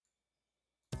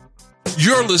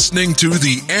You're listening to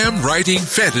the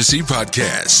AmWritingFantasy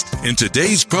podcast. In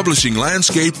today's publishing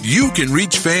landscape, you can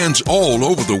reach fans all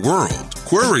over the world.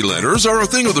 Query letters are a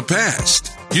thing of the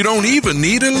past. You don't even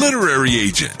need a literary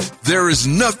agent. There is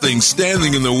nothing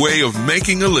standing in the way of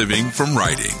making a living from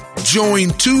writing. Join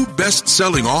two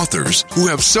best-selling authors who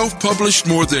have self-published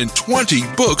more than 20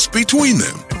 books between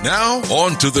them. Now,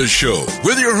 on to the show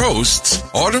with your hosts,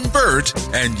 Autumn Burt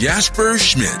and Jasper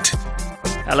Schmidt.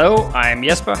 Hello, I'm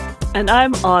Jesper. And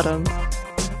I'm Autumn.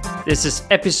 This is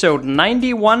episode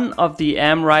 91 of the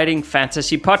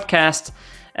AmWritingFantasy podcast.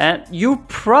 And you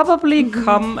probably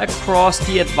come across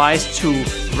the advice to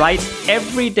write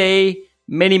every day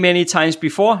many times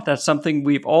before. That's something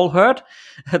we've all heard.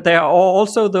 There are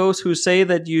also those who say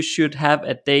that you should have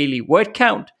a daily word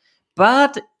count.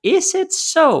 But is it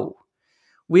so?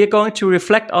 We are going to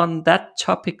reflect on that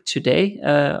topic today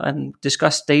and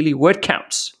discuss daily word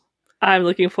counts. I'm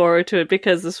looking forward to it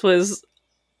because this was,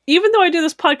 even though I knew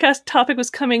this podcast topic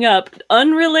was coming up,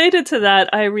 unrelated to that,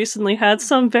 I recently had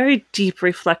some very deep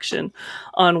reflection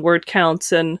on word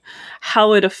counts and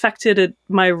how it affected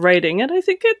my writing, and I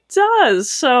think it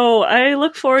does. So I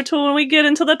look forward to when we get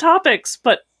into the topics.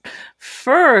 But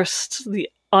first, the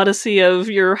odyssey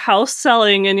of your house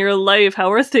selling and your life.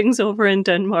 How are things over in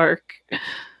Denmark?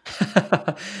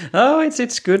 Oh,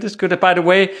 it's good. It's good. By the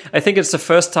way, I think it's the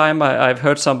first time I've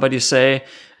heard somebody say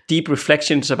deep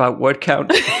reflections about word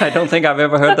count. I don't think I've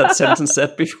ever heard that sentence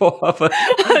said before. But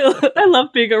I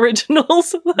love being original,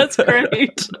 so that's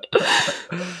great.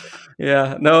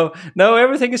 Yeah, no,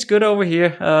 everything is good over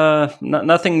here.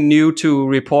 Nothing new to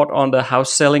report on the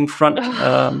house selling front.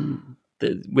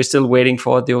 We're still waiting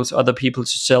for those other people to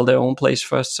sell their own place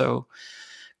first, so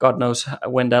God knows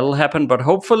when that'll happen, but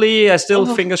hopefully, I still,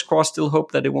 fingers crossed, still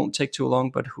hope that it won't take too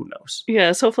long, but who knows?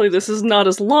 Yes, hopefully this is not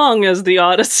as long as the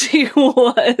Odyssey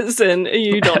was, and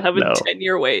you don't have a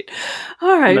 10-year wait.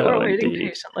 All right, we're waiting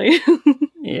patiently.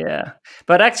 Yeah,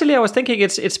 but actually I was thinking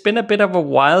it's been a bit of a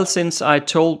while since I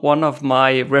told one of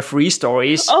my referee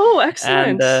stories. Oh,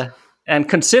 excellent. And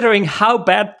considering how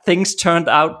bad things turned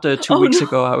out 2 weeks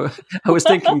ago, I was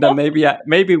thinking that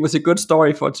maybe it was a good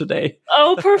story for today.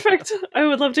 Oh, perfect. I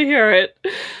would love to hear it.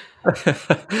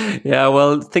 Yeah,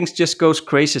 well, things just goes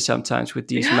crazy sometimes with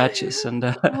these matches. And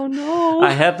oh, no.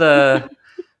 I had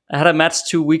a match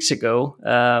 2 weeks ago,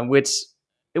 which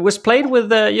it was played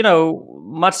with,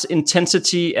 much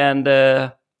intensity. And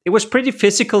it was pretty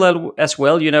physical as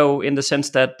well, in the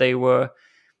sense that they were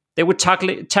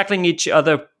tackling each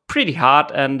other pretty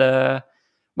hard, and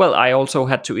I also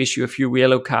had to issue a few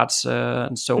yellow cards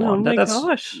and so on.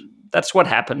 Gosh. That's what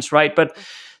happens, right? But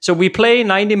so we play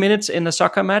 90 minutes in a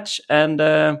soccer match, and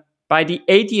by the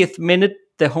 80th minute,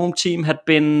 the home team had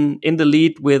been in the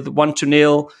lead with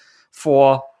 1-0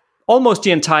 for almost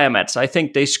the entire match. I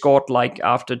think they scored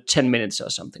after 10 minutes or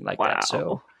something like that.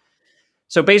 So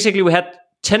basically, we had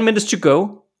 10 minutes to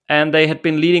go, and they had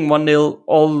been leading 1-0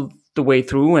 all the way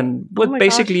through, and were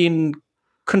basically in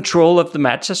control of the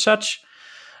match as such.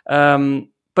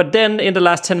 But then in the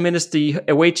last 10 minutes, the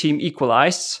away team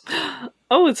equalized.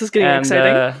 Oh, this is getting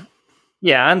exciting.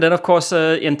 And then of course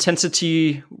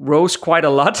intensity rose quite a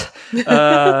lot.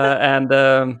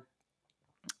 And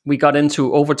we got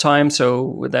into overtime,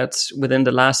 so that's within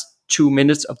the last 2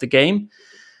 minutes of the game,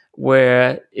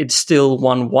 where it's still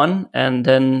 1-1. And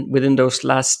then within those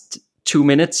last 2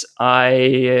 minutes,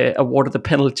 I awarded the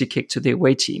penalty kick to the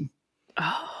away team.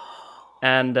 Oh.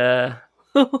 And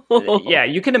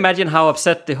you can imagine how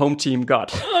upset the home team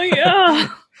got. Oh yeah,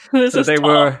 so they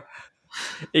were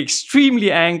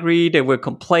extremely angry. They were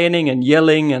complaining and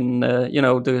yelling, and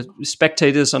the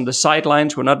spectators on the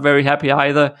sidelines were not very happy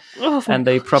either. And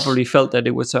they probably felt that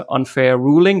it was an unfair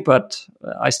ruling. But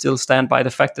I still stand by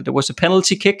the fact that there was a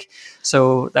penalty kick,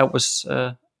 so that was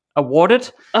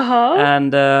awarded.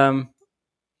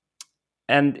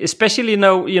 And especially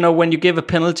when you give a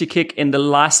penalty kick in the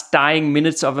last dying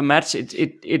minutes of a match,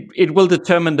 it will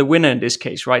determine the winner in this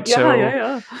case, right?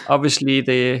 Yeah. Obviously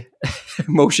the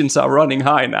emotions are running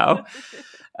high now.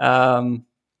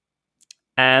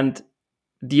 And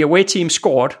the away team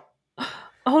scored.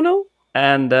 Oh no.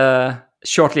 And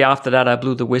shortly after that, I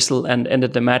blew the whistle and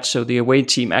ended the match. So the away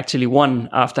team actually won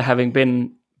after having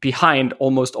been behind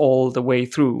almost all the way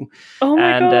through. Oh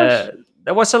my gosh.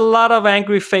 There was a lot of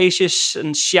angry faces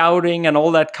and shouting and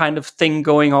all that kind of thing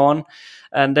going on.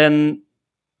 And then,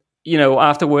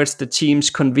 afterwards, the teams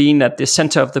convene at the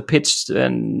center of the pitch,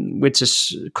 and which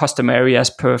is customary as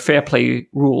per fair play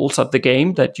rules of the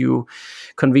game, that you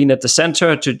convene at the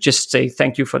center to just say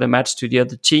thank you for the match to the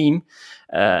other team.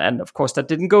 And of course, that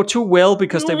didn't go too well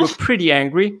because they were pretty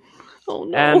angry. Oh,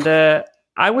 no. And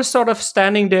I was sort of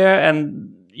standing there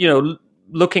and,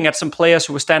 looking at some players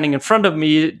who were standing in front of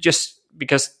me just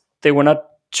because they were not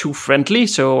too friendly.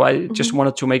 So I just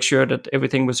wanted to make sure that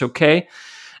everything was okay.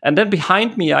 And then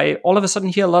behind me, I all of a sudden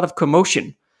hear a lot of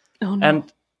commotion. Oh, no.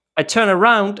 And I turn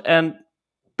around and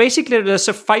basically there's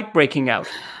a fight breaking out.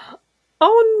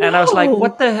 Oh, no. And I was like,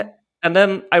 what the... And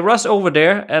then I rush over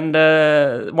there, and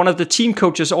one of the team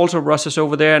coaches also rushes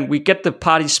over there, and we get the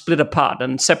party split apart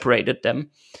and separated them.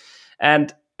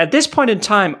 And at this point in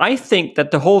time, I think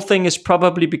that the whole thing is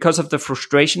probably because of the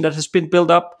frustration that has been built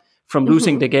up from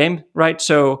losing the game, right?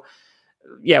 So,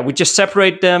 yeah, we just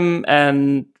separate them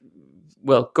and,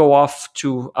 well, go off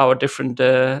to our different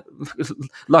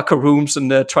locker rooms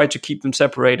and try to keep them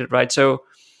separated, right? So,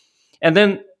 and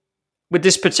then with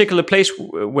this particular place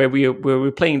where we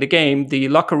were playing the game, the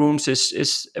locker rooms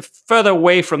is further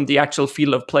away from the actual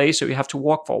field of play, so you have to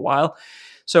walk for a while.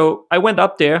 So I went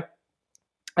up there,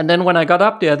 and then when I got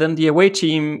up there, then the away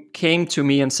team came to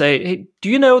me and say, "Hey, do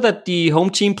you know that the home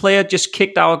team player just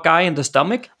kicked our guy in the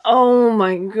stomach?" Oh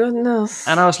my goodness!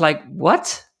 And I was like,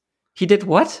 "What? He did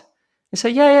what?" They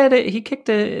said, "Yeah, he kicked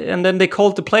it," and then they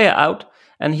called the player out.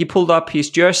 And he pulled up his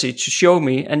jersey to show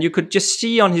me, and you could just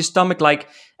see on his stomach like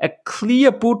a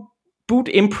clear boot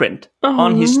imprint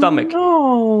on his stomach.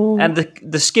 No. And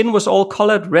the skin was all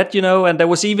colored red, and there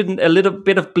was even a little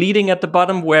bit of bleeding at the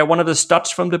bottom where one of the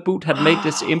studs from the boot had made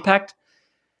this impact.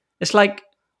 It's like,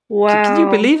 wow. Can you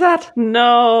believe that?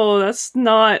 No, that's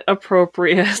not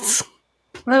appropriate.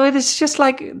 No, it is just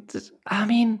like, I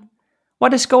mean,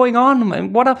 what is going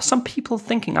on? What are some people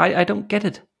thinking? I don't get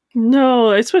it.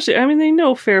 No, especially, I mean, they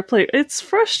know fair play. It's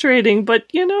frustrating, but,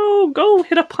 go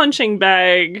hit a punching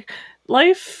bag.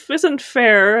 Life isn't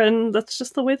fair, and that's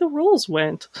just the way the rules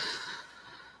went.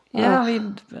 Yeah, I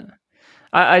mean,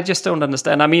 I just don't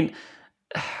understand. I mean,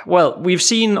 well, we've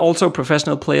seen also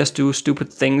professional players do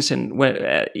stupid things, and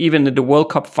even in the World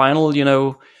Cup final,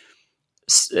 the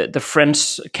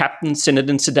French captain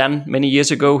Zinedine Zidane, many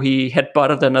years ago, he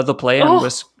headbutted another player and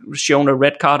was shown a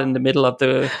red card in the middle of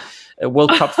the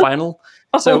World Cup final.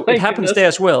 So it happens there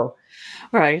as well.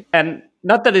 Right. And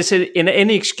not that it's in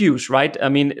any excuse, right? I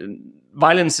mean,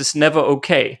 violence is never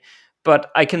okay.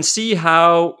 But I can see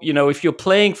how, if you're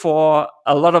playing for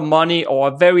a lot of money or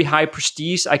a very high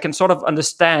prestige, I can sort of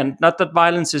understand, not that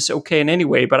violence is okay in any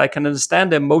way, but I can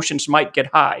understand the emotions might get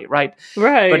high, right?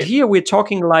 Right. But here we're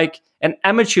talking like an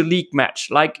amateur league match.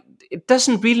 Like, it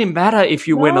doesn't really matter if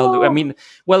you win or lose. I mean,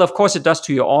 well, of course it does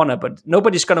to your honor, but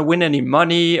nobody's going to win any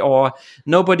money, or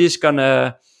nobody's going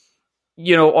to,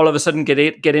 all of a sudden get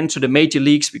into the major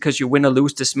leagues because you win or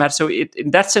lose this match. So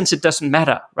in that sense, it doesn't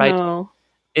matter, right? No.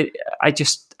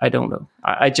 I don't know.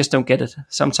 I just don't get it.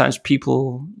 Sometimes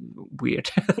people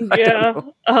weird. Yeah.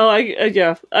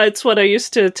 Yeah. It's what I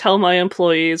used to tell my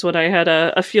employees when I had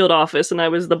a field office and I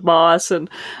was the boss, and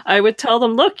I would tell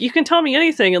them, look, you can tell me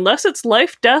anything unless it's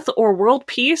life, death, or world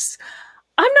peace.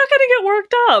 I'm not going to get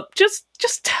worked up.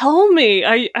 Just tell me.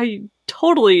 I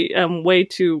totally am way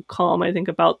too calm, I think,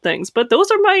 about things. But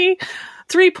those are my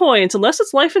 3 points. Unless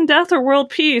it's life and death or world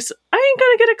peace, I ain't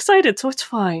gonna get excited, so it's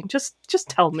fine. Just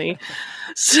tell me.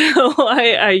 So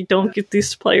I don't get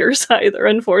these players either,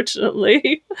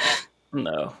 unfortunately.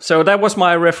 No. So that was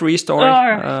my referee story.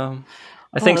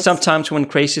 I think that's... sometimes when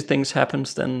crazy things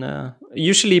happens, then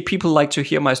usually people like to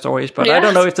hear my stories, but I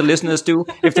don't know if the listeners do.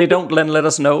 If they don't, then let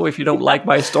us know if you don't like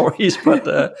my stories. But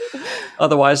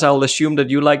otherwise, I'll assume that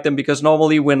you like them, because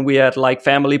normally when we are at like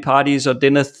family parties or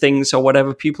dinner things or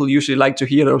whatever, people usually like to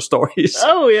hear those stories.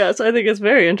 Oh, yes. I think it's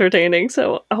very entertaining.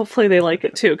 So hopefully they like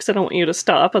it too, because I don't want you to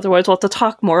stop. Otherwise, we'll have to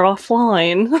talk more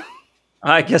offline.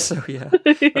 I guess so, yeah.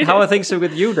 But how are things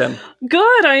with you then?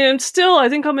 Good. I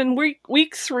think I'm in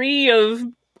week 3 of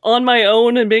on my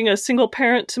own and being a single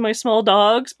parent to my small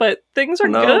dogs, but things are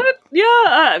good.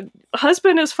 Yeah.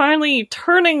 Husband is finally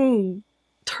turning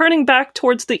back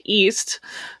towards the east,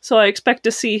 so I expect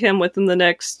to see him within the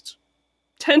next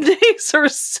 10 days or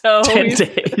so. 10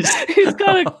 days. He's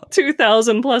got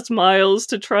 2,000 plus miles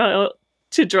to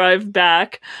drive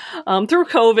back through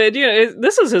COVID.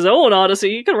 This is his own odyssey.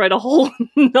 You could write a whole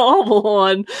novel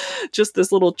on just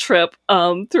this little trip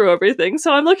through everything.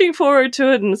 So I'm looking forward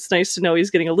to it, and it's nice to know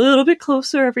he's getting a little bit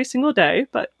closer every single day.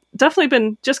 But definitely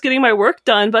been just getting my work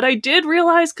done. But I did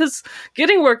realize, because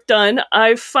getting work done,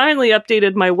 I finally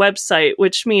updated my website,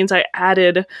 which means I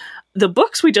added the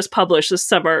books we just published this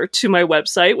summer to my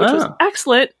website, which was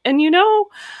excellent. And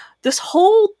this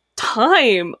whole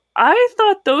time, I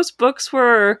thought those books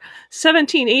were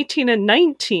 17, 18, and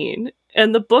 19.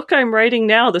 And the book I'm writing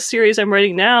now, the series I'm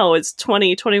writing now, is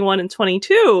 20, 21, and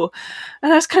 22.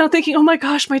 And I was kind of thinking, oh my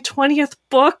gosh, my 20th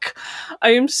book.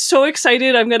 I am so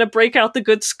excited. I'm going to break out the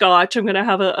good scotch. I'm going to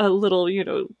have a little,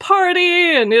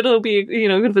 party, and it'll be,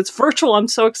 if it's virtual, I'm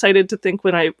so excited to think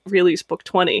when I release book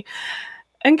 20.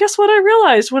 And guess what I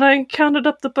realized when I counted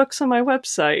up the books on my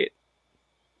website?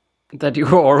 That you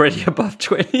were already above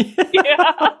 20.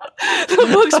 Yeah. The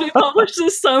books we published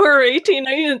this summer are 18,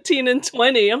 19, and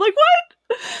 20. I'm like,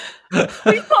 what?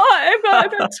 I've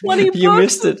got 20 books. You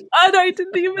missed it. And I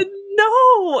didn't even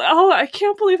know. Oh, I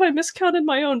can't believe I miscounted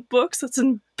my own books. That's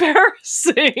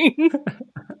embarrassing.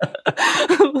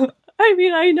 I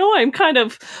mean, I know I'm kind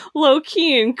of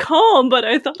low-key and calm, but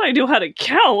I thought I knew how to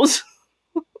count.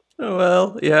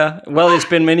 Well, yeah. Well, it's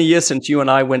been many years since you and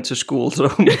I went to school,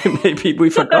 so maybe we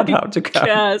forgot how to count.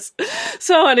 Yes.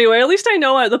 So anyway, at least I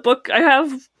know I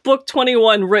have book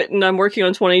 21 written. I'm working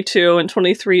on 22, and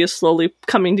 23 is slowly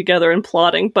coming together and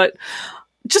plotting. But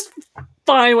just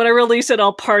fine. When I release it,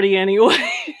 I'll party anyway.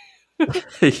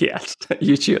 Yes,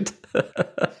 you should.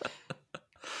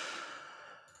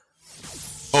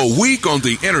 A week on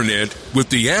the internet with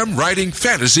the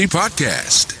AmWritingFantasy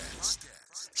podcast.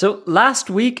 So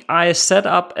last week I set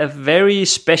up a very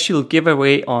special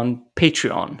giveaway on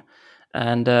Patreon.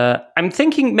 And I'm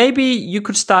thinking maybe you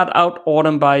could start out,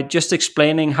 Autumn, by just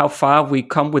explaining how far we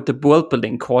come with the world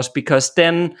building course, because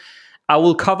then I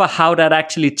will cover how that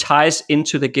actually ties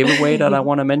into the giveaway that I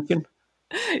want to mention.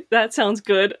 That sounds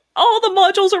good. All the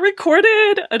modules are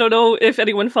recorded. I don't know if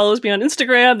anyone follows me on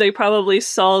Instagram. They probably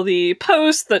saw the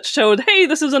post that showed, hey,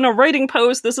 this isn't a writing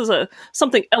post. This is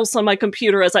something else on my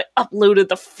computer as I uploaded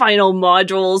the final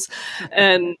modules.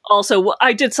 And also,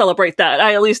 I did celebrate that.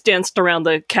 I at least danced around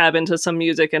the cabin to some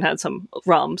music and had some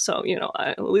rum. So,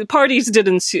 parties did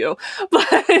ensue. But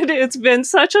it's been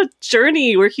such a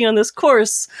journey working on this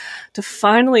course to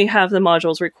finally have the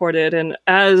modules recorded. And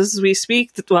as we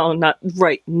speak, well, not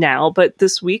right now, but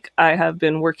this week, I have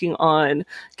been working on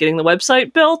getting the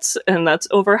website built, and that's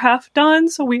over half done.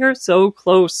 So we are so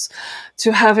close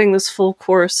to having this full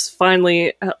course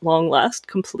finally, at long last,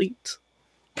 complete.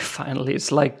 Finally,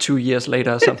 it's like 2 years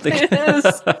later or something. It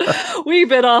is. We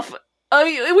bit off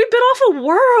a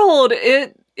world.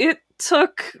 It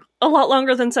took a lot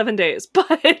longer than 7 days,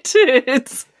 but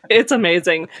it's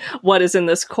amazing what is in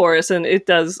this course, and it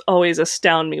does always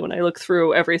astound me when I look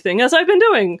through everything, as I've been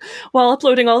doing while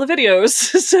uploading all the videos.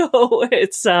 So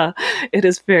it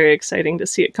is very exciting to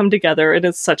see it come together, and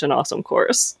it's such an awesome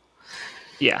course.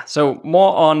 Yeah, so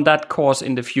more on that course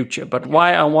in the future. But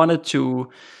why I wanted to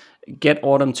get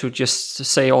Autumn to just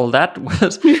say all that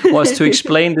was to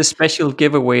explain the special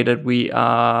giveaway that we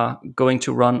are going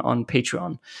to run on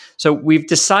Patreon. So we've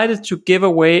decided to give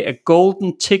away a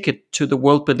golden ticket to the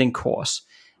world building course,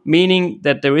 meaning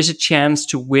that there is a chance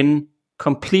to win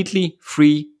completely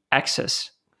free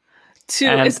access.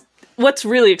 What's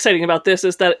really exciting about this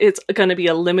is that it's going to be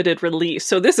a limited release.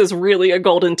 So this is really a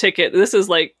golden ticket. This is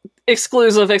like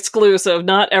exclusive.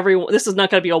 Not everyone. This is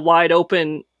not going to be a wide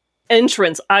open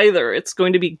entrance either. It's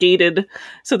going to be gated.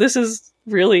 So this is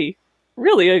really,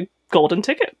 really a golden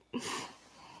ticket.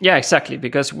 Yeah, exactly.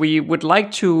 Because we would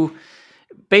like to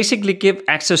basically give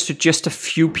access to just a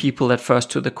few people at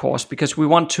first to the course, because we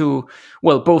want to,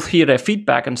 both hear their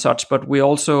feedback and such, but we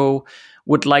also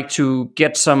would like to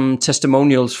get some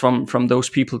testimonials from those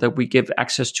people that we give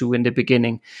access to in the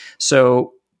beginning.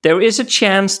 So there is a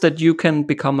chance that you can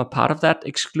become a part of that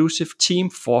exclusive team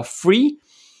for free.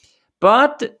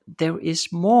 But there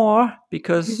is more,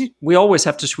 because we always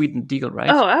have to sweeten the deal,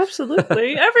 right? Oh,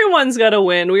 absolutely. Everyone's got to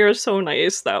win. We are so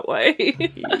nice that way.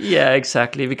 Yeah,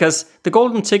 exactly. Because the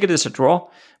golden ticket is a draw,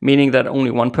 meaning that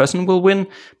only one person will win.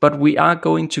 But we are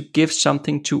going to give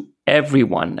something to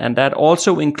everyone. And that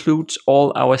also includes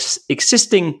all our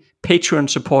existing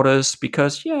Patreon supporters,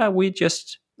 because, we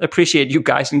just appreciate you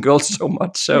guys and girls so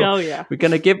much. So we're going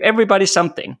to give everybody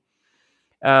something.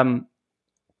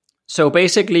 So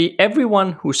basically,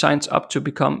 everyone who signs up to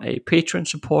become a Patreon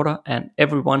supporter and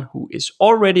everyone who is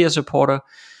already a supporter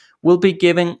will be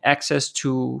given access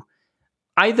to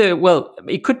either,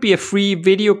 it could be a free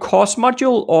video course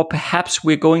module, or perhaps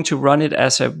we're going to run it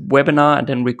as a webinar and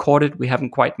then record it. We haven't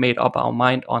quite made up our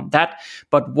mind on that.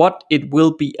 But what it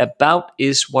will be about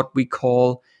is what we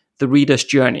call the reader's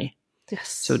journey. Yes.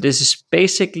 So this is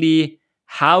basically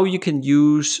how you can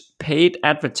use paid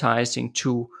advertising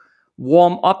to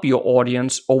warm up your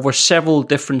audience over several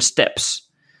different steps.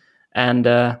 And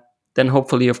then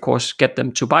hopefully, of course, get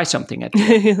them to buy something at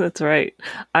you. That's right.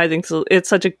 I think so. It's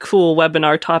such a cool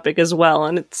webinar topic as well.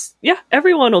 And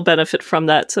everyone will benefit from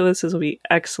that. So this will be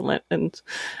excellent. And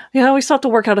we still have to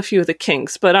work out a few of the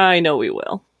kinks, but I know we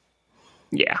will.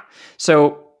 Yeah.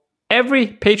 So every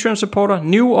Patreon supporter,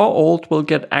 new or old, will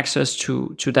get access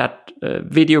to that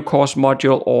video course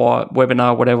module or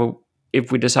webinar, whatever, if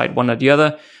we decide one or the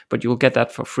other, but you'll get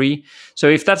that for free. So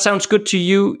if that sounds good to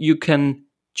you, you can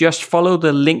just follow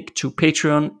the link to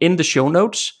Patreon in the show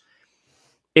notes.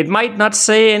 It might not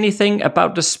say anything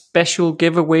about the special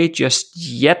giveaway just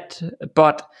yet,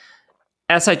 but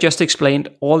as I just explained,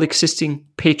 all existing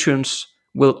patrons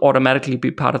will automatically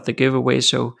be part of the giveaway.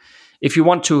 So if you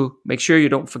want to make sure you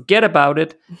don't forget about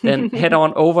it, then head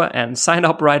on over and sign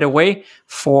up right away.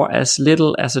 For as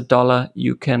little as $1,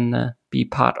 you can be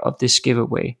part of this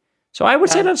giveaway. So I would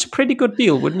say that's a pretty good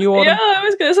deal, wouldn't you, Autumn? Yeah, I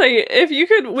was going to say, if you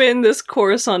could win this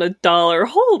course on $1,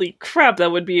 holy crap,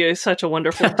 that would be such a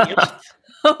wonderful deal.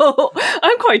 Oh,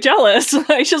 I'm quite jealous.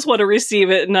 I just want to receive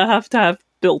it and not have to have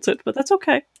built it, but that's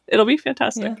okay. It'll be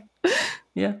fantastic.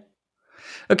 Yeah.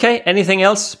 Okay, anything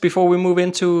else before we move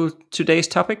into today's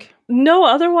topic? No,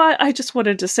 otherwise, I just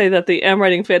wanted to say that the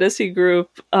AmWriting Fantasy group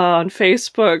on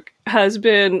Facebook has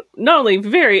been not only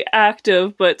very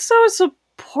active, but so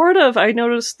supportive. I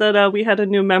noticed that we had a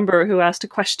new member who asked a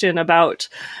question about,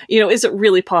 is it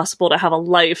really possible to have a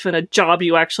life and a job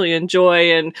you actually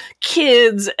enjoy and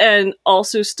kids and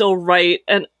also still write?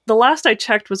 And the last I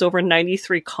checked was over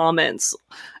 93 comments.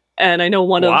 And I know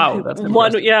one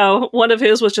of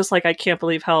his was just like, I can't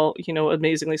believe how,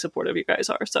 amazingly supportive you guys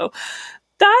are. So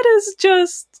that is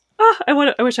just, I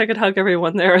wish I could hug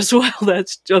everyone there as well.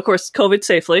 That's, of course, COVID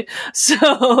safely.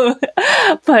 So,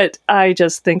 but I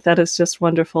just think that is just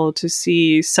wonderful to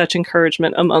see such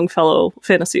encouragement among fellow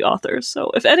fantasy authors.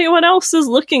 So if anyone else is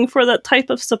looking for that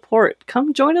type of support,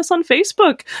 come join us on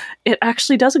Facebook. It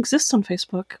actually does exist on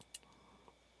Facebook.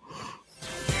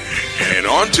 And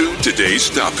on to today's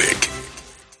topic.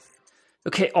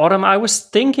 Okay, Autumn, I was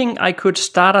thinking I could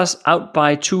start us out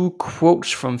by 2 quotes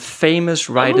from famous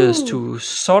writers to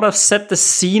sort of set the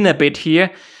scene a bit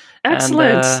here.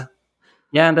 Excellent.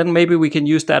 And then maybe we can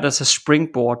use that as a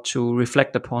springboard to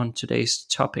reflect upon today's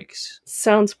topics.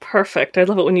 Sounds perfect. I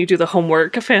love it when you do the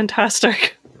homework.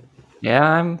 Fantastic.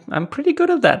 Yeah, I'm pretty good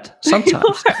at that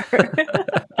sometimes.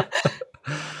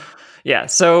 Yeah,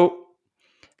 so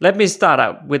let me start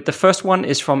out with the first one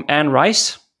is from Anne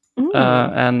Rice.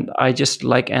 And I just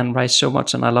like Anne Rice so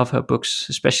much, and I love her books,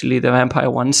 especially the vampire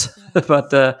ones.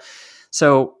 But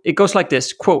so it goes like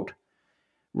this, quote,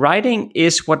 "Writing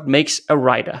is what makes a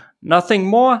writer, nothing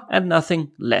more and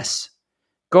nothing less.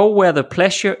 Go where the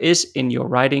pleasure is in your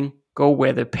writing, go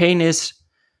where the pain is.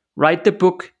 Write the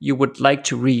book you would like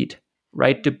to read.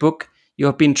 Write the book you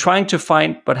have been trying to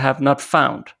find but have not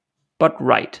found. But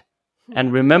write.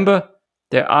 And remember,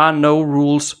 there are no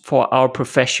rules for our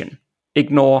profession.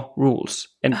 Ignore rules."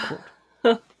 End quote.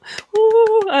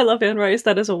 Ooh, I love Anne Rice.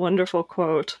 That is a wonderful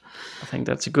quote. I think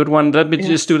that's a good one. Let me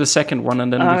just do the second one,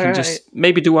 and then we can just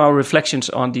maybe do our reflections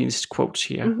on these quotes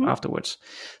here afterwards.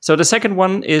 So the second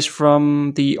one is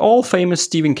from the all-famous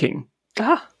Stephen King.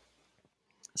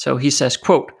 So he says,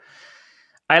 quote,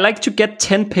 "I like to get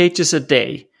 10 pages a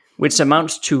day, which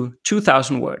amounts to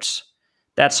 2,000 words.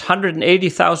 That's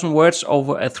 180,000 words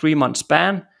over a 3-month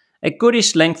span, a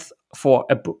goodish length for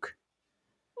a book."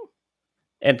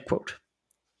 End quote.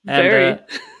 And,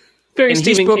 very in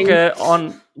Stephen his book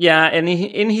King.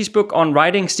 in his book on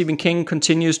writing, Stephen King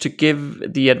continues to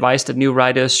give the advice that new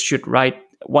writers should write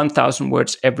 1,000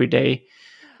 words every day,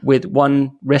 with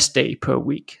 1 rest day per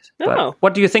week. But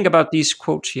what do you think about these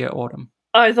quotes here, Autumn?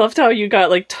 I loved how you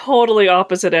got like totally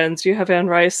opposite ends. You have Anne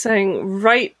Rice saying,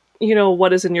 write,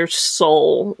 what is in your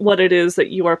soul, what it is that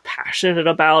you are passionate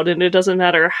about, and it doesn't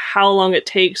matter how long it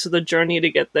takes the journey to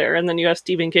get there. And then you have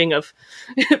Stephen King of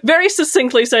very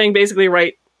succinctly saying, basically,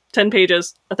 write 10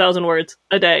 pages, 1,000 words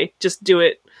a day. Just do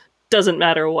it. Doesn't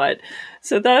matter what.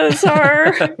 So those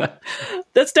are,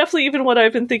 that's definitely even what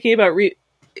I've been thinking about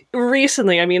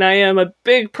recently. I mean, I am a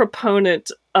big proponent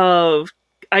of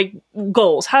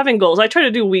having goals. I try to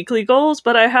do weekly goals,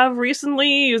 but I have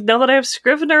recently, now that I have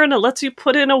Scrivener and it lets you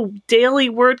put in a daily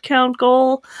word count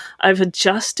goal, I've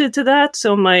adjusted to that.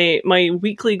 So my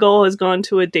weekly goal has gone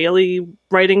to a daily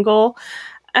writing goal.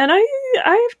 And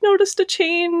I've noticed a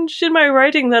change in my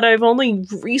writing that I've only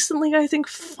recently, I think,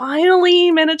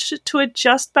 finally managed to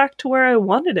adjust back to where I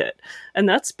wanted it. And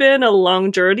that's been a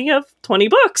long journey of 20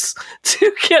 books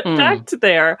to get back to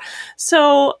there.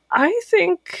 So I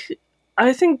think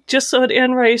just what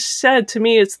Anne Rice said to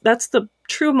me, that's the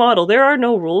true model. There are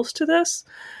no rules to this.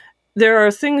 there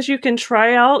are things you can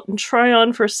try out and try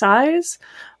on for size,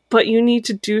 but you need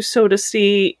to do so to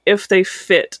see if they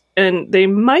fit. And they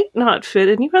might not fit,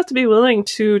 and you have to be willing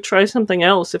to try something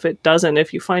else if it doesn't.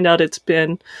 If you find out it's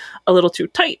been a little too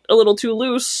tight, a little too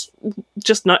loose,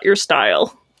 just not your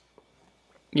style.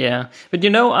 Yeah. But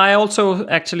I also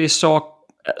actually saw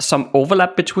some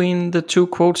overlap between the two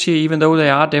quotes here, even though they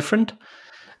are different.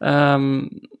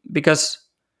 Because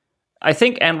I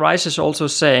think Anne Rice is also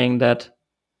saying that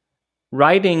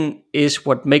writing is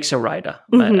what makes a writer.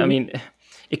 I mean,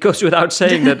 it goes without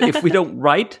saying that if we don't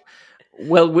write,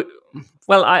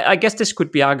 I guess this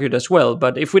could be argued as well.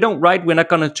 But if we don't write, we're not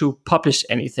going to publish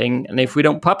anything. And if we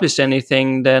don't publish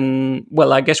anything, then,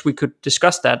 I guess we could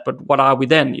discuss that. But what are we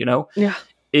then, Yeah.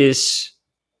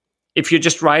 If you're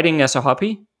just writing as a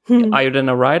hobby, are you then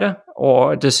a writer?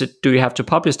 Or do you have to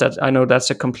publish that? I know that's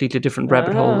a completely different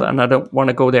rabbit hole, and I don't want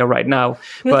to go there right now.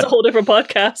 That's a whole different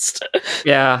podcast.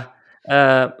 Yeah.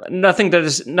 Not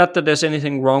that there's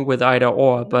anything wrong with either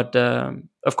or, but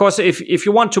of course, if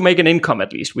you want to make an income,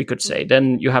 at least we could say,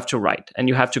 then you have to write, and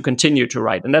you have to continue to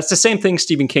write. And that's the same thing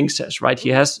Stephen King says, right?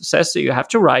 He says that you have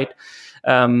to write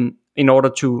in order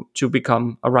to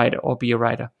become a writer or be a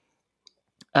writer.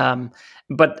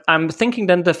 But I'm thinking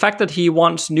then the fact that he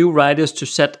wants new writers to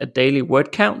set a daily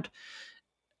word count,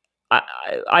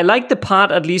 I like the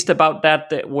part at least about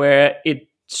that where it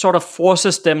sort of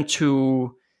forces them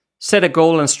to set a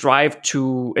goal and strive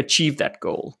to achieve that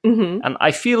goal. And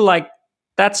I feel like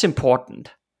that's important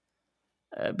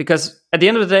because at the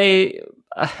end of the day,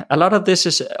 a lot of this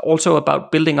is also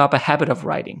about building up a habit of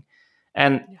writing.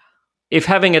 And if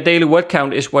having a daily word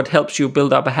count is what helps you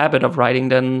build up a habit of writing,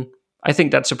 then I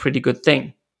think that's a pretty good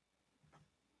thing.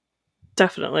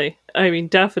 Definitely. I mean,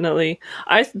 definitely.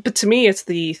 But to me, it's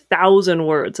the 1,000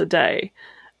 words a day.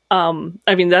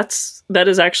 I mean, that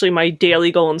is actually my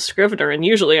daily goal in Scrivener. And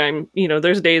usually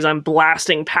there's days I'm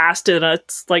blasting past it. And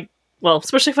it's like,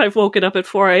 especially if I've woken up at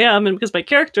 4 a.m. and because my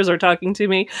characters are talking to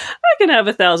me, I can have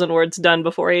 1,000 words done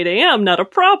before 8 a.m. Not a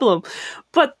problem.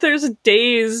 But there's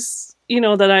days,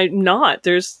 that I'm not.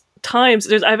 There's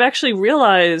times I've actually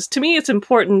realized, to me, it's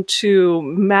important to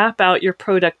map out your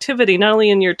productivity, not only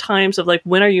in your times of like,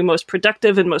 when are you most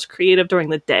productive and most creative during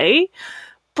the day,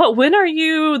 but when are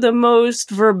you the most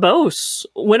verbose?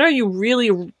 When are you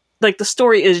really, like, the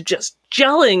story is just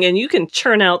gelling and you can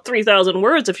churn out 3,000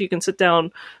 words if you can sit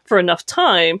down for enough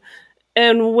time?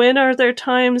 And when are there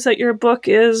times that your book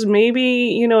is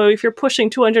maybe, if you're pushing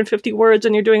 250 words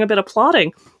and you're doing a bit of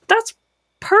plotting, that's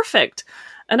perfect.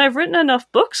 And I've written enough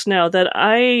books now that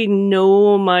I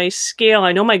know my scale.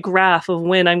 I know my graph of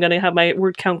when I'm going to have my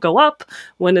word count go up,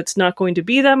 when it's not going to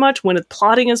be that much, when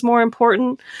plotting is more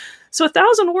important. So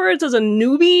 1,000 words as a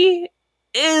newbie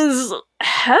is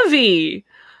heavy.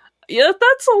 Yeah,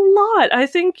 that's a lot. I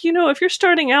think, if you're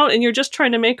starting out and you're just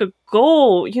trying to make a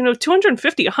goal,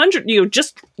 250, 100,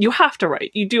 you have to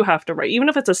write. You do have to write, even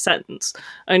if it's a sentence.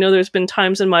 I know there's been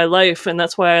times in my life, and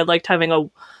that's why I liked having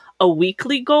a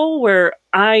weekly goal where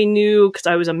I knew, because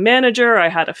I was a manager, I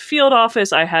had a field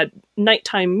office, I had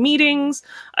nighttime meetings,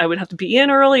 I would have to be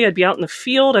in early, I'd be out in the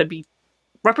field, I'd be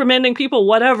reprimanding people,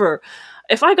 whatever.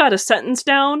 If I got a sentence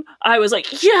down, I was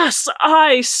like, yes,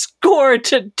 I scored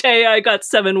today, I got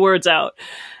 7 words out.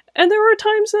 And there were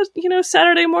times that,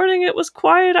 Saturday morning it was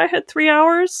quiet, I had 3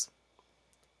 hours,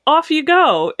 off you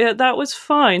go. That was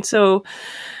fine. So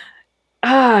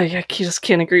I just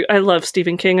can't agree. I love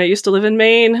Stephen King. I used to live in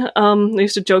Maine. I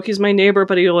used to joke he's my neighbor,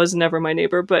 but he was never my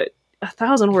neighbor. But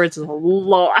 1,000 words is a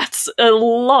lot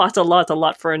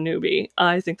for a newbie.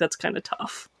 I think that's kind of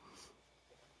tough.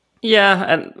 Yeah,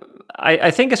 and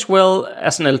I think as well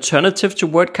as an alternative to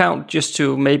word count, just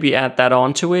to maybe add that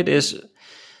onto it, is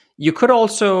you could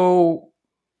also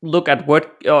look at word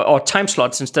or time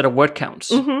slots instead of word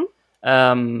counts.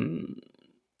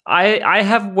 I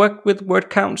have worked with word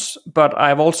counts, but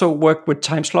I've also worked with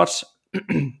time slots.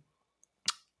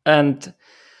 And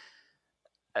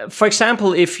for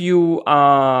example, if you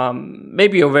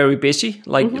maybe you're very busy,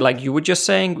 like you were just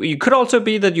saying, you could also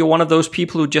be that you're one of those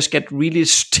people who just get really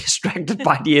distracted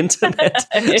by the internet.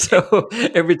 So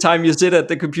every time you sit at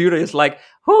the computer, it's like,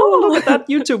 oh, look at that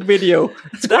YouTube video.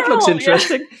 That looks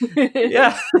interesting.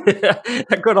 Yeah,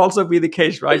 that could also be the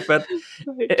case, right? But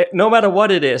no matter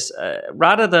what it is,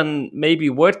 rather than maybe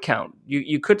word count,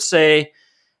 you could say,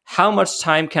 how much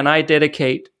time can I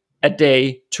dedicate a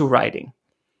day to writing?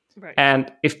 Right. And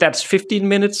if that's 15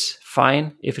 minutes,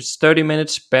 fine. If it's 30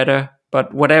 minutes, better.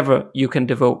 But whatever you can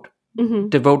devote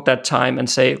that time and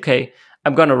say, okay,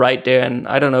 I'm going to write there. And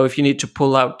I don't know if you need to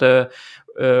pull out the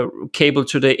cable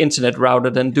to the internet router,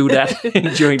 then do that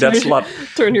during that slot.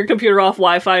 Turn your computer off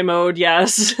Wi-Fi mode.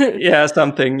 Yes. Yeah,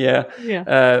 something. Yeah.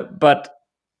 Yeah.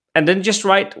 And then just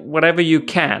write whatever you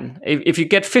can. If you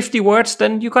get 50 words,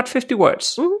 then you got 50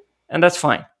 words, and that's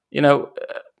fine.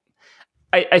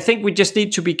 I think we just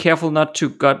need to be careful not to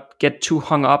get too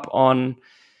hung up on,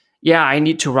 I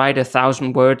need to write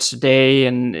 1,000 words a day,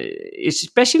 and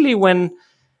especially when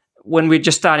we're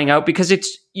just starting out, because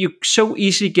you so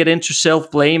easily get into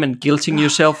self-blame and guilting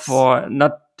yourself for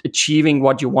not achieving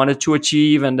what you wanted to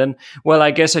achieve, and then, well,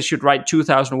 I guess I should write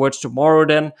 2,000 words tomorrow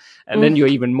then, and then you're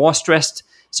even more stressed.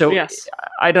 So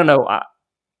I don't know,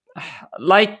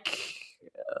 like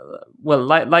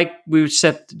we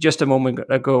said just a moment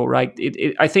ago, right?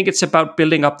 I think it's about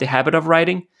building up the habit of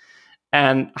writing,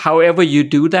 and however you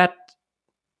do that,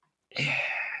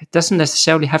 it doesn't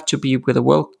necessarily have to be with a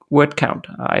word count.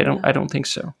 I don't think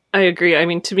so. I agree. I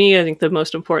mean, to me, I think the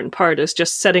most important part is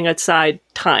just setting aside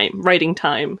time, writing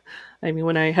time. I mean,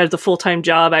 when I had the full-time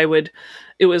job,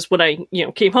 it was when I,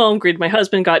 came home, greeted my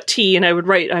husband, got tea, and I would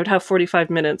write. I would have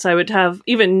 45 minutes. I would have,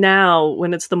 even now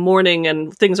when it's the morning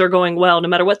and things are going well, no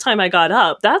matter what time I got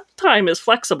up, that time is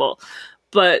flexible.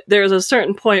 But there's a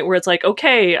certain point where it's like,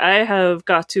 okay, I have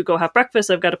got to go have breakfast.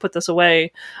 I've got to put this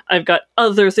away. I've got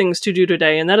other things to do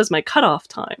today. And that is my cutoff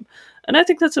time. And I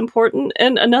think that's important.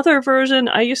 And another version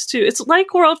it's like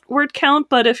word count,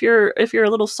 but if you're a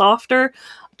little softer,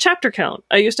 chapter count.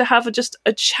 I used to have just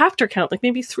a chapter count, like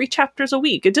maybe 3 chapters a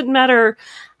week. It didn't matter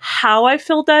how I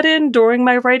filled that in during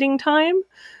my writing time.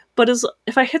 But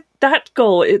if I hit that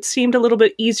goal, it seemed a little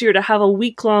bit easier to have a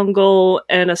week-long goal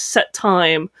and a set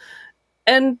time,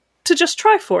 and to just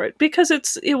try for it, because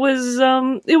it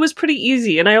was pretty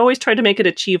easy, and I always tried to make it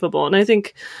achievable. And I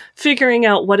think figuring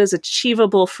out what is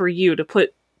achievable for you, to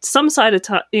put some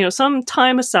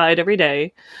time aside every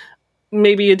day,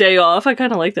 maybe a day off. I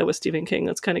kind of like that with Stephen King.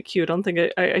 That's kind of cute. I don't think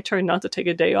I try not to take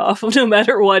a day off no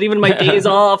matter what. Even my days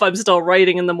off, I'm still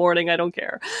writing in the morning. I don't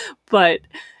care. But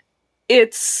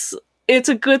it's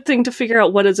a good thing to figure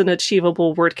out what is an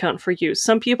achievable word count for you.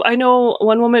 Some people, I know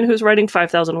one woman who's writing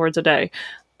 5,000 words a day.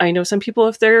 I know some people,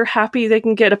 if they're happy, they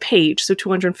can get a page, so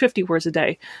 250 words a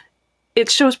day. It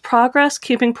shows progress.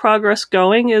 Keeping progress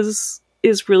going is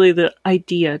really the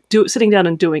idea. Sitting down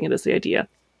and doing it is the idea.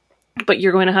 But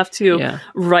you're going to have to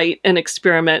write and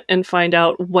experiment and find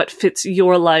out what fits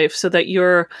your life, so that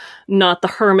you're not the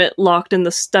hermit locked in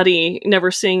the study,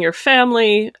 never seeing your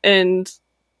family. And,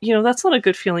 that's not a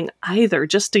good feeling either.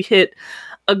 Just to hit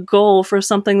a goal for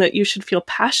something that you should feel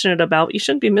passionate about. You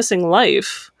shouldn't be missing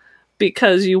life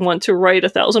because you want to write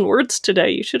 1,000 words today.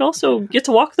 You should also get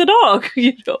to walk the dog,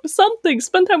 something,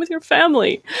 spend time with your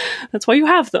family. That's why you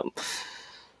have them.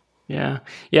 Yeah.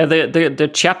 The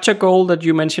chapter goal that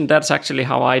you mentioned, that's actually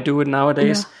how I do it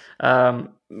nowadays. Yeah.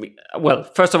 Well,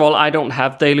 first of all, I don't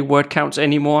have daily word counts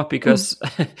anymore because,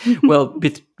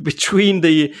 between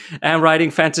the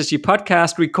AmWritingFantasy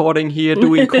podcast recording here,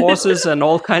 doing courses and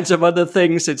all kinds of other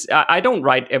things, I don't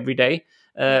write every day.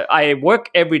 I work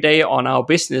every day on our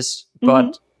business,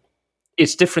 but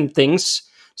it's different things.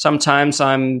 Sometimes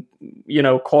I'm,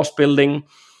 course building,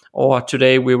 or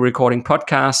today we're recording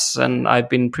podcasts, and I've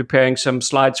been preparing some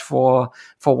slides for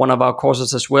one of our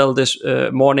courses as well this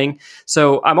morning.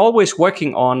 So I'm always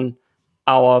working on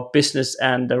our business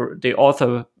and the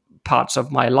author parts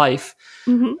of my life.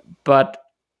 But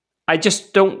I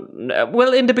just don't...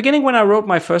 Well, in the beginning, when I wrote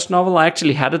my first novel, I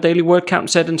actually had a daily word count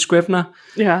set in Scrivener.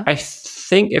 Yeah. I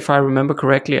think, if I remember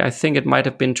correctly, it might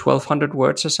have been 1,200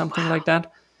 words or something like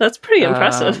that. That's pretty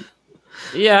impressive.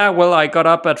 Yeah, well, I got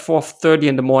up at 4:30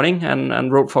 in the morning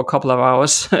and wrote for a couple of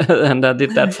hours, and I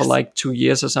did that for like 2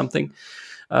 years or something.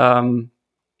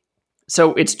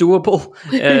 So it's doable,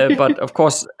 but of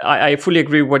course, I fully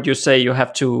agree with what you say. You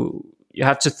have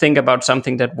to think about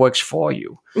something that works for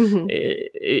you.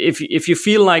 If you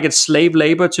feel like it's slave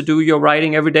labor to do your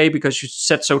writing every day because you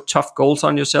set so tough goals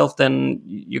on yourself, then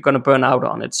you're going to burn out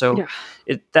on it. So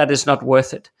that is not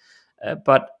worth it.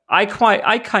 But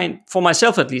for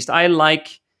myself at least, I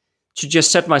like to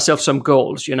just set myself some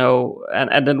goals,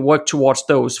 and then work towards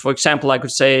those. For example, I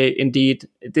could say, indeed,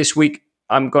 this week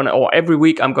or every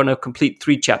week I'm going to complete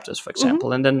 3 chapters, for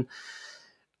example. And then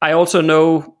I also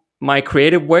know my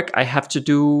creative work I have to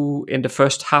do in the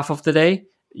first half of the day.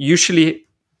 Usually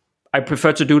I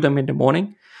prefer to do them in the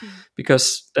morning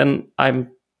because then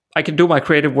I can do my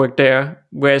creative work there.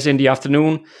 Whereas in the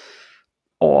afternoon,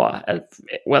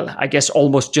 I guess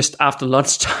almost just after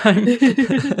lunchtime,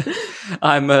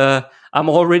 I'm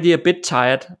already a bit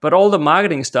tired. But all the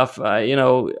marketing stuff,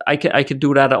 I can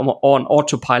do that on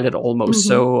autopilot almost.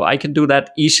 So I can do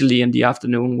that easily in the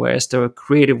afternoon, whereas the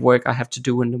creative work I have to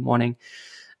do in the morning.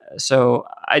 So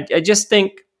I just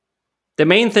think the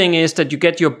main thing is that you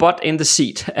get your butt in the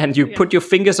seat and you put your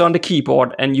fingers on the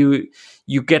keyboard and you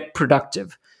get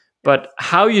productive. But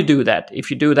how you do that,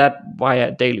 if you do that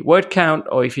via daily word count,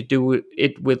 or if you do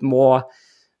it with more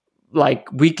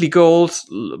like weekly goals,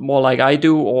 more like I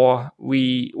do, or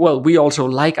we also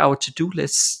like our to-do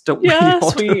lists, don't we?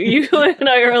 Yes, you and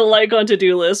I are alike on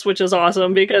to-do lists, which is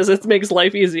awesome because it makes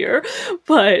life easier.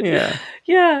 But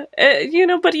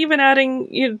but even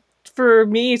adding, for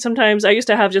me, sometimes I used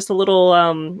to have just a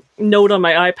little note on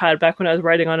my iPad back when I was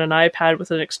writing on an iPad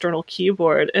with an external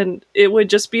keyboard. And it would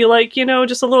just be like,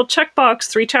 just a little checkbox,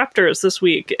 3 chapters this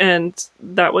week. And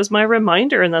that was my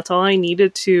reminder. And that's all I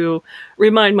needed to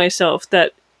remind myself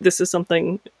that this is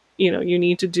something, you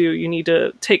need to do, you need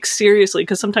to take seriously.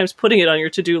 Because sometimes putting it on your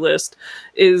to-do list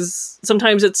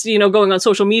sometimes it's, going on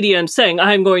social media and saying,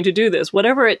 I'm going to do this,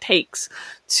 whatever it takes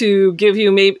to give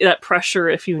you maybe that pressure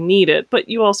if you need it. But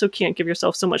you also can't give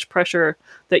yourself so much pressure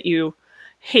that you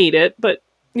hate it. But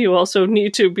you also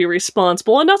need to be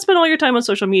responsible and not spend all your time on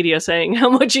social media saying how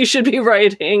much you should be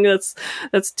writing.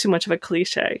 That's too much of a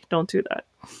cliche. Don't do that.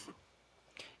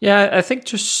 Yeah, I think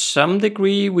to some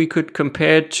degree we could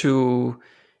compare it to,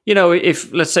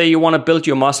 if let's say you want to build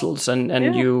your muscles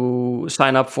and you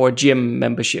sign up for a gym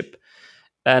membership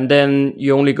and then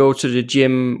you only go to the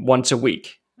gym once a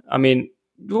week. I mean,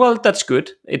 well, that's good.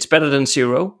 It's better than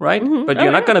 0, right? But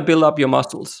you're not going to build up your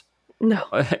muscles. No.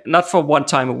 Not for one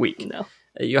time a week. No.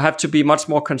 You have to be much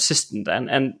more consistent.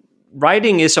 And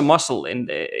writing is a muscle in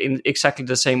exactly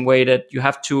the same way that you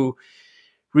have to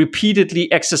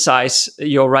repeatedly exercise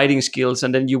your writing skills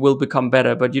and then you will become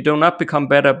better. But you do not become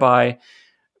better by,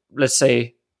 let's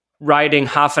say, writing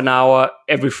half an hour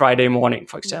every Friday morning,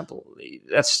 for example.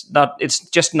 It's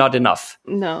just not enough.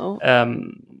 No.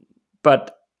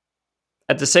 But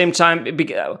at the same time,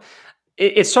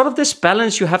 it's sort of this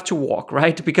balance you have to walk,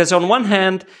 right? Because on one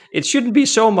hand, it shouldn't be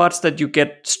so much that you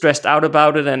get stressed out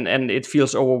about it and it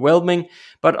feels overwhelming.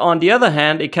 But on the other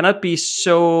hand, it cannot be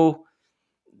so,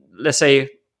 let's say,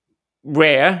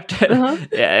 rare.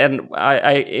 And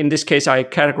I in this case, I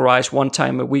categorize one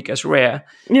time a week as rare.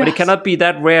 Yes. But it cannot be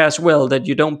that rare as well that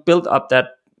you don't build up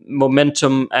that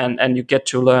momentum and you get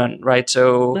to learn, right?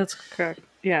 So that's correct.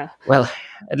 Yeah. Well,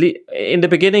 at least in the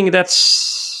beginning, that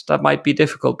might be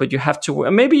difficult, but you have to.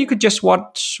 Maybe you could just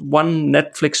watch one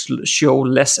Netflix show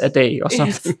less a day or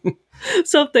something.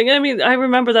 Yes. Something. I mean, I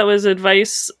remember that was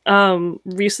advice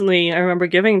recently. I remember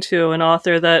giving to an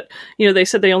author that they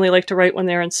said they only like to write when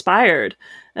they're inspired.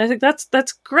 And I think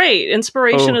that's great.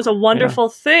 Inspiration is a wonderful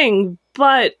thing,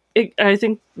 but I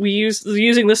think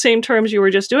using the same terms you were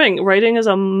just doing, writing is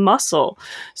a muscle.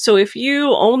 So if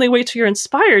you only wait till you're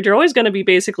inspired, you're always going to be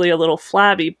basically a little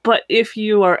flabby. But if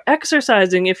you are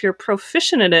exercising, if you're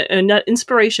proficient in it and that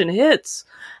inspiration hits,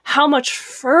 how much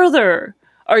further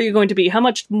are you going to be? How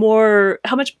much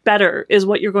better is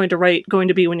what you're going to write going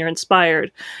to be when you're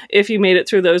inspired? If you made it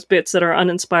through those bits that are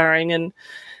uninspiring. And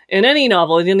in any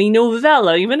novel, in any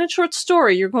novella, even a short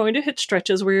story, you're going to hit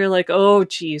stretches where you're like, oh,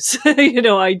 geez, you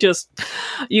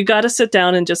got to sit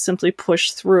down and just simply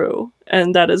push through.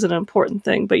 And that is an important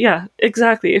thing. But yeah,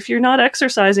 exactly. If you're not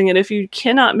exercising it, if you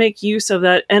cannot make use of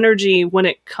that energy when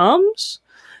it comes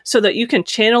so that you can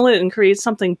channel it and create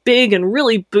something big and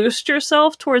really boost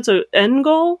yourself towards an end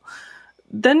goal,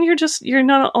 then you're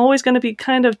not always going to be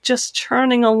kind of just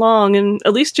churning along. And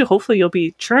at least hopefully you'll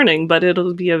be churning, but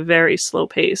it'll be a very slow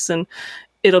pace and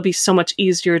it'll be so much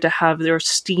easier to have their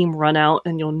steam run out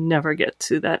and you'll never get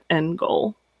to that end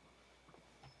goal.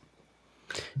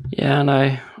 Yeah,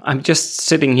 and I'm just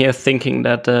sitting here thinking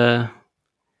that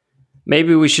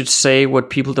maybe we should say what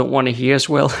people don't want to hear as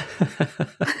well.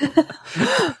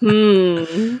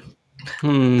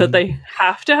 That they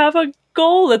have to have a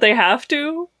goal, that they have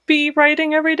to be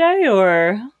writing every day,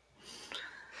 or?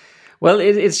 Well,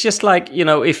 it's just like,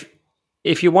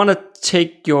 if you want to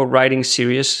take your writing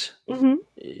serious,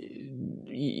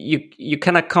 you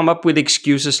cannot come up with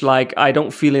excuses like, I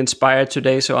don't feel inspired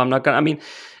today, so I'm not going to. I mean,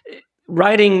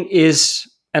 writing is,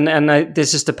 and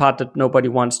this is the part that nobody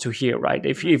wants to hear, right?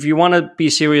 If you want to be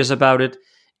serious about it,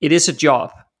 it is a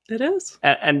job. It is.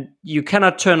 And you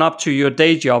cannot turn up to your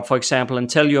day job, for example, and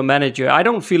tell your manager, I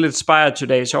don't feel inspired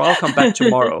today, so I'll come back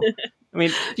tomorrow. I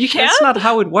mean, that's not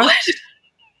how it works.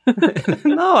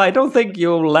 No, I don't think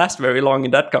you'll last very long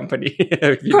in that company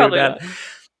if you do that. Not.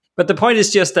 But the point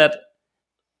is just that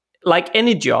like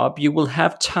any job, you will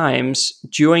have times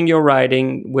during your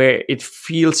writing where it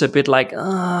feels a bit like,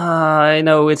 I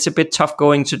know it's a bit tough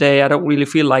going today. I don't really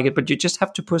feel like it, but you just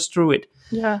have to push through it.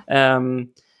 Yeah.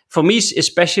 For me,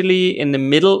 especially in the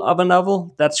middle of a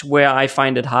novel, that's where I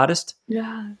find it hardest.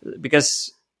 Yeah.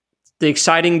 Because the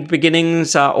exciting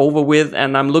beginnings are over with,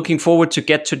 and I'm looking forward to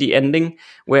get to the ending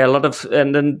where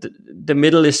and then the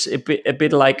middle is a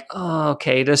bit like,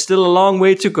 okay, there's still a long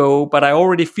way to go, but I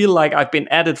already feel like I've been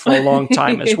at it for a long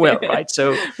time as well, right?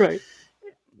 So right.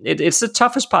 It's the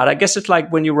toughest part. I guess it's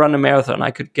like when you run a marathon.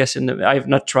 I could guess I've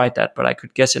not tried that, but I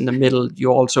could guess in the middle,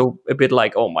 you're also a bit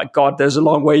like, oh my God, there's a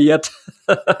long way yet.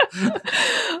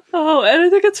 Oh, and I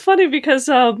think it's funny because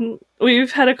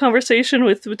we've had a conversation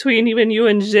between even you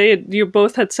and Jay. You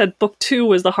both had said book 2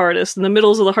 was the hardest, and the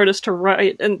middles are the hardest to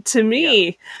write. And to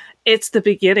me, it's the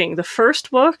beginning, the first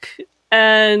book,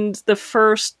 and the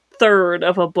first third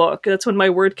of a book. That's when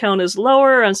my word count is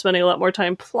lower. I'm spending a lot more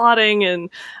time plotting and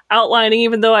outlining.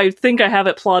 Even though I think I have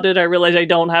it plotted, I realize I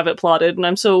don't have it plotted. And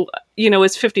I'm so,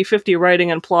 it's 50-50 writing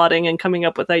and plotting and coming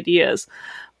up with ideas.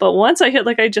 But once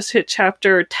I just hit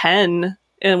chapter 10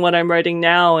 in what I'm writing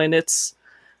now, and it's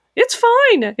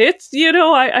fine. It's,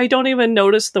 I don't even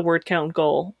notice the word count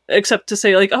goal, except to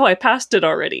say like, oh, I passed it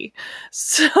already.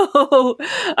 So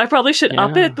I probably should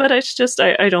up it, but it's just,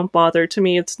 I don't bother. To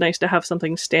me, it's nice to have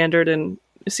something standard and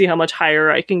see how much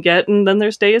higher I can get. And then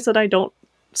there's days that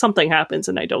something happens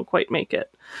and I don't quite make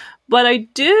it. But I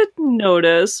did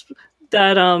notice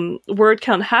that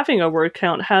having a word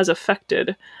count has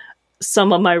affected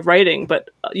some of my writing, but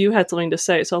you had something to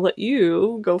say, so I'll let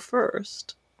you go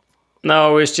first.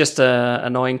 No, it's just an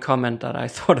annoying comment that I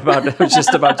thought about. I was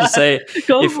just about to say,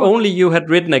 if only you had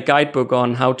written a guidebook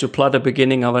on how to plot a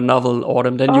beginning of a novel,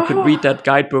 Autumn, then you could read that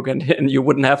guidebook and you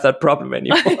wouldn't have that problem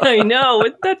anymore. I know.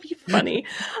 Wouldn't that be funny?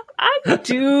 I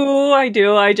do.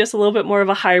 I just a little bit more of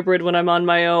a hybrid when I'm on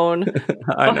my own.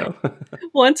 I know.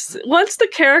 Once the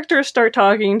characters start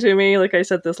talking to me, like I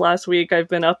said this last week, I've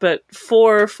been up at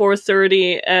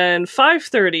 4:30, and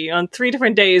 5:30 on 3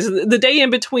 different days. The day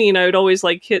in between, I would always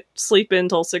hit sleep in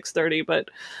till 6:30, but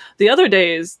the other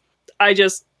days, I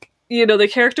just, the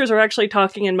characters are actually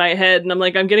talking in my head, and I'm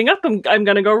like, I'm getting up, I'm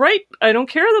gonna go write. I don't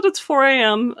care that it's 4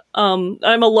 a.m.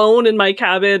 I'm alone in my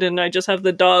cabin, and I just have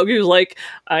the dog who's like,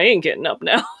 I ain't getting up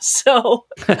now. So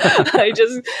I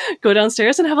just go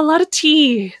downstairs and have a lot of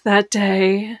tea that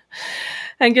day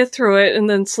and get through it, and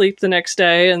then sleep the next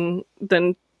day, and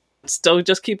then still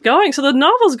just keep going. So the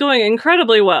novel's going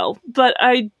incredibly well, but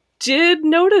I did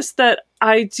notice that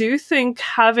I do think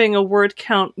having a word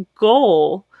count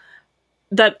goal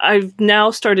that I've now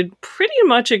started pretty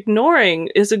much ignoring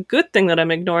is a good thing that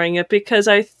I'm ignoring it, because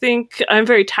I think I'm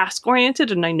very task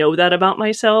oriented, and I know that about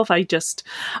myself. I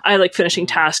like finishing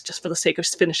tasks just for the sake of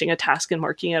finishing a task and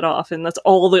marking it off. And that's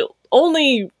the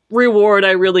only reward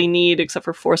I really need, except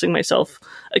for forcing myself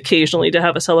occasionally to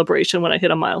have a celebration when I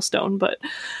hit a milestone. But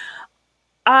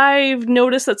I've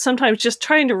noticed that sometimes just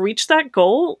trying to reach that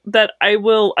goal, that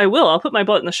I'll put my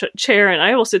butt in the chair and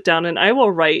I will sit down and I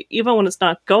will write, even when it's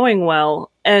not going well.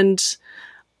 And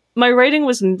my writing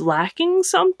was lacking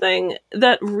something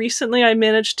that recently I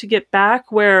managed to get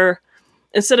back, where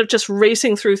instead of just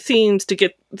racing through scenes to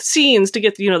get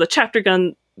the chapter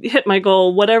done, hit my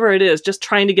goal, whatever it is, just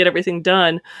trying to get everything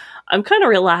done, I'm kind of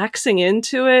relaxing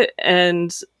into it.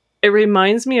 And it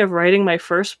reminds me of writing my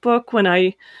first book when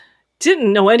I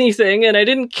didn't know anything and I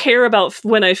didn't care about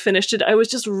when I finished it. I was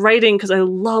just writing because I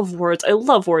love words. I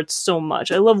love words so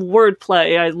much. I love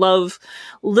wordplay. I love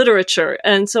literature.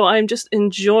 And so I'm just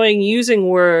enjoying using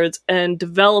words and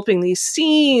developing these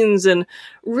scenes and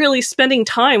really spending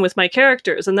time with my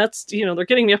characters. And that's, they're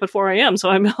getting me up at 4 a.m.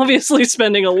 So I'm obviously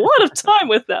spending a lot of time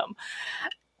with them.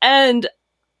 And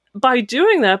by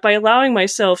doing that, by allowing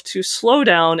myself to slow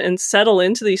down and settle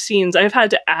into these scenes, I've had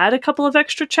to add a couple of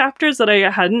extra chapters that I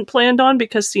hadn't planned on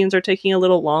because scenes are taking a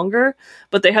little longer,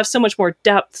 but they have so much more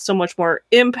depth, so much more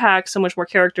impact, so much more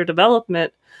character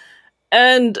development.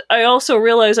 And I also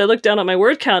realized, I looked down at my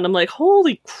word count, I'm like,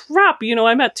 holy crap,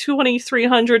 I'm at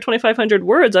 2,300, 2,500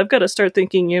 words. I've got to start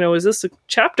thinking, is this a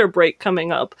chapter break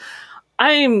coming up?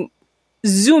 I'm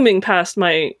zooming past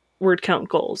my word count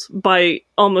goals by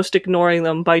almost ignoring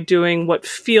them, by doing what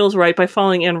feels right, by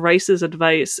following Anne Rice's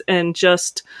advice and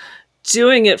just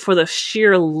doing it for the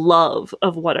sheer love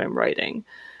of what I'm writing.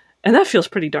 And that feels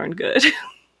pretty darn good.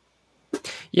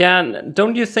 Yeah, and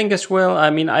don't you think as well,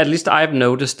 I mean, at least I've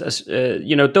noticed, as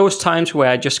those times where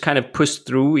I just kind of push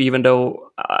through, even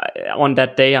though on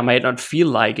that day I might not feel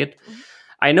like it,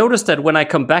 I noticed that when I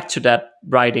come back to that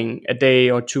writing a day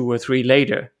or 2 or 3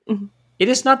 later, it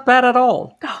is not bad at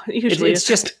all. Oh, usually it's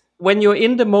just when you're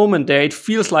in the moment there, it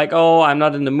feels like, oh, I'm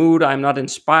not in the mood, I'm not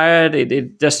inspired,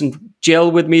 it doesn't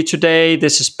gel with me today,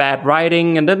 this is bad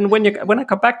writing. And then when I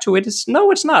come back to it, it's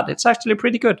not. It's actually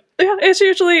pretty good. Yeah, it's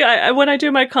usually, when I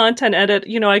do my content edit,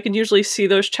 I can usually see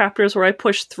those chapters where I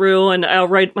push through and I'll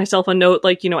write myself a note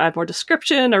like, add more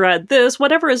description or add this,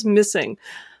 whatever is missing.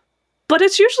 But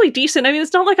it's usually decent. I mean,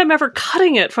 it's not like I'm ever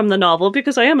cutting it from the novel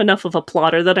because I am enough of a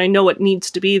plotter that I know it needs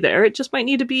to be there. It just might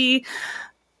need to be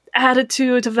added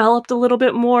to, developed a little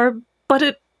bit more.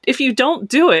 But if you don't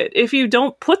do it, if you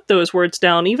don't put those words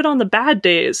down, even on the bad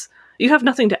days, you have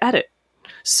nothing to edit.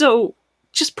 So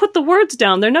just put the words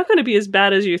down. They're not going to be as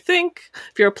bad as you think.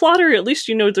 If you're a plotter, at least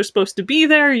you know they're supposed to be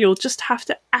there. You'll just have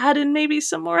to add in maybe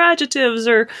some more adjectives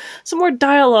or some more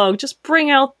dialogue. Just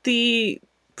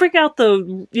take off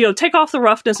the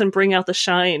roughness and bring out the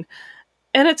shine.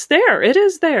 And it's there. It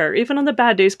is there, even on the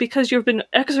bad days, because you've been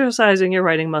exercising your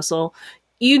writing muscle.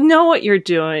 You know what you're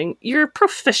doing. You're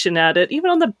proficient at it. Even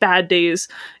on the bad days,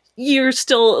 you're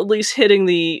still at least hitting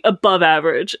the above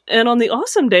average. And on the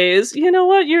awesome days, you know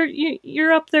what?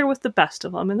 You're up there with the best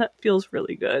of them, and that feels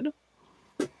really good.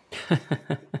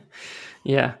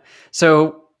 Yeah.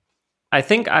 So I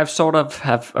think I've sort of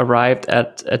have arrived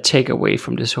at a takeaway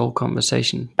from this whole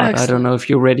conversation, but excellent. I don't know if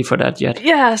you're ready for that yet.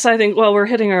 Yes, I think, we're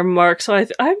hitting our mark, so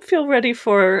I feel ready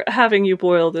for having you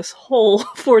boil this whole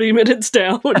 40 minutes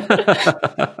down.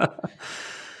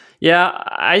 Yeah,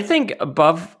 I think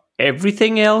above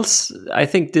everything else, I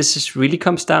think this really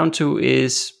comes down to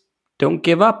is don't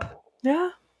give up.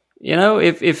 Yeah.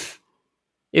 If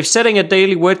setting a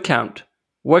daily word count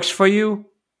works for you,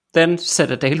 then set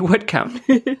a daily word count.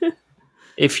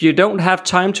 If you don't have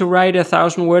time to write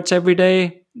 1,000 words every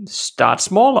day, start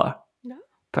smaller. No.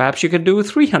 Perhaps you can do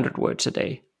 300 words a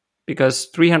day, because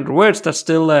 300 words, that's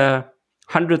still a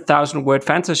 100,000 word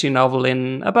fantasy novel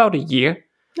in about a year.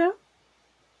 Yeah.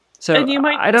 So and you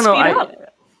might I don't know.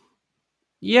 Up.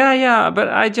 Yeah, but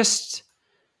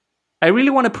I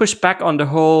really want to push back on the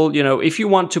whole, if you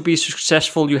want to be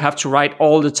successful, you have to write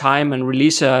all the time and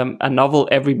release a novel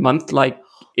every month. Like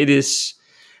it is,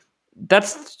 that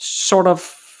sort of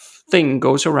thing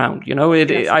goes around,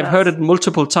 Yes, I've heard it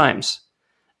multiple times,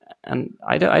 and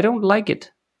I don't like it.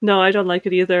 No, I don't like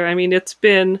it either. I mean,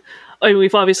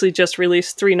 we've obviously just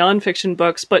released 3 nonfiction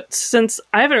books, but since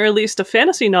I haven't released a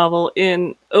fantasy novel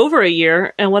in over a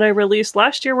year, and what I released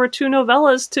last year were 2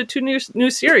 novellas to 2 new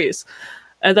series,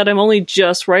 and that I'm only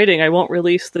just writing. I won't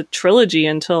release the trilogy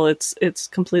until it's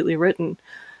completely written.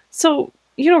 So,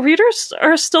 readers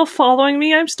are still following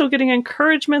me. I'm still getting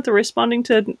encouragement. They're responding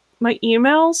to my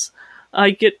emails.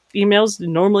 I get emails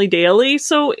normally daily.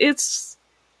 So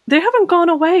they haven't gone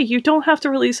away. You don't have to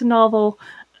release a novel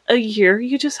a year.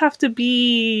 You just have to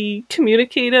be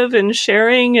communicative and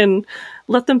sharing and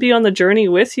let them be on the journey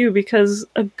with you, because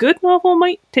a good novel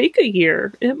might take a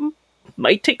year. It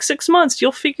might take 6 months.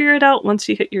 You'll figure it out once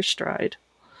you hit your stride.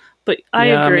 But I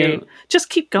agree. Just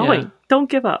keep going. Yeah. Don't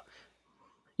give up.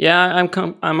 Yeah,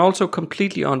 I'm also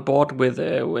completely on board with.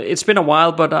 It's been a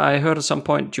while, but I heard at some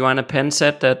point Joanna Penn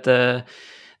said that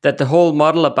the whole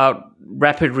model about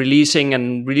rapid releasing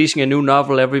and releasing a new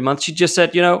novel every month. She just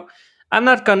said, I'm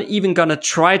not gonna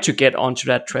try to get onto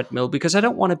that treadmill because I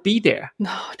don't want to be there.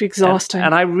 No, it'd be exhausting.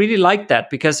 And I really like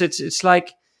that, because it's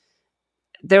like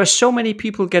there are so many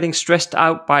people getting stressed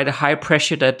out by the high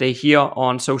pressure that they hear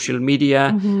on social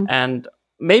media, and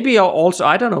maybe also,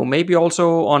 I don't know, maybe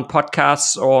also on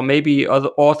podcasts, or maybe other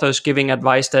authors giving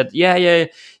advice that,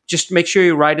 just make sure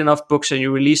you write enough books and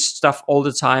you release stuff all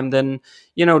the time. Then,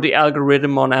 the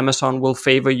algorithm on Amazon will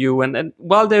favor you. And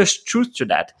while there's truth to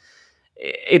that,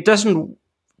 it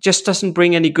doesn't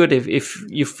bring any good if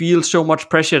you feel so much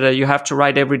pressure that you have to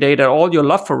write every day, that all your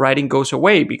love for writing goes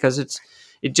away, because it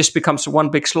just becomes one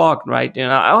big slog, right?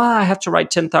 I have to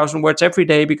write 10,000 words every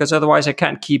day because otherwise I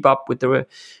can't keep up with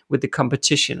the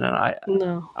competition. And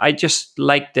I just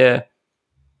like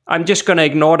I'm just going to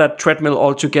ignore that treadmill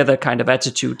altogether kind of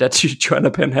attitude that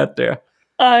Joanna Penn had there.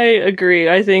 I agree.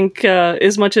 I think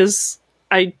as much as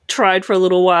I tried for a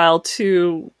little while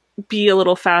to be a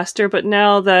little faster, but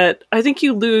now that I think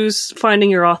you lose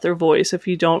finding your author voice if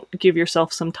you don't give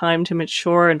yourself some time to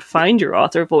mature and find your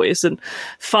author voice and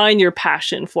find your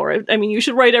passion for it. I mean, you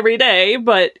should write every day,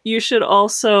 but you should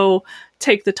also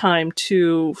take the time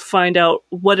to find out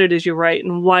what it is you write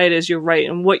and why it is you write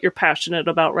and what you're passionate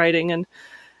about writing. And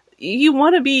you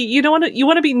want to be Neil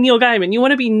Gaiman. You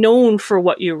want to be known for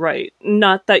what you write,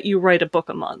 not that you write a book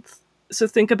a month. So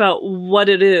think about what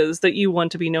it is that you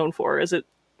want to be known for. Is it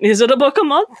a book a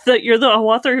month, that you're the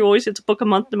author who always hits a book a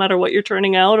month no matter what you're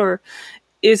turning out? Or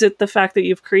is it the fact that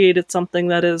you've created something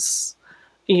that is,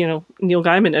 Neil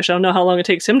Gaiman-ish. I don't know how long it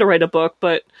takes him to write a book,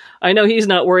 but I know he's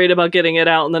not worried about getting it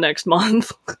out in the next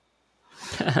month.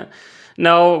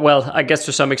 No, well, I guess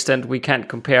to some extent we can't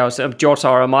compare ourselves. George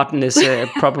R. R. Martin is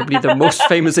probably the most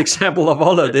famous example of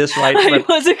all of this, right? I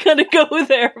wasn't going to go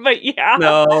there, but yeah.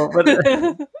 No, but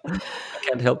I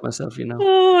can't help myself,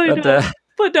 Oh, I know.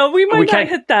 But no, we might not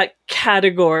hit that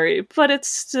category, but it's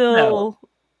still... No.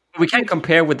 We can't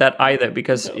compare with that either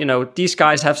because, these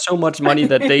guys have so much money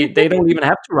that they don't even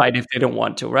have to write if they don't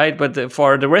want to, right? But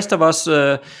for the rest of us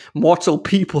mortal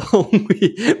people,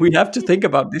 we have to think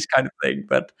about this kind of thing.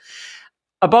 But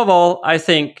above all, I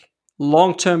think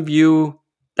long-term view,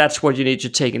 that's what you need to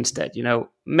take instead.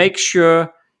 Make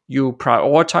sure you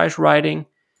prioritize writing,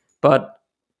 but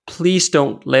please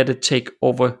don't let it take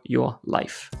over your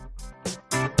life.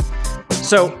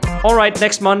 So, all right,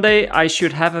 next Monday, I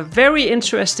should have a very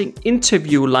interesting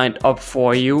interview lined up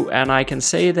for you. And I can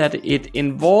say that it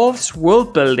involves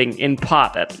world building in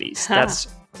part, at least. That's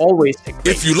always a great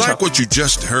If you like what you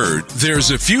just heard,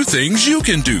 there's a few things you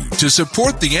can do to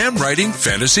support the AmWriting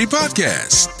Fantasy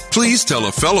Podcast. Please tell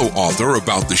a fellow author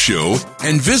about the show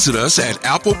and visit us at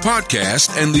Apple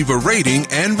Podcast and leave a rating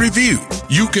and review.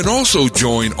 You can also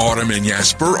join Autumn and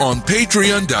Jasper on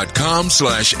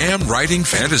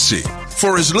patreon.com/AmWritingFantasy.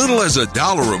 For as little as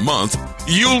 $1 a month,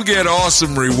 you'll get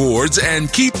awesome rewards and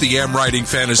keep the AmWriting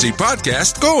Fantasy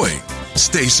Podcast going.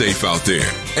 Stay safe out there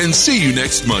and see you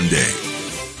next Monday.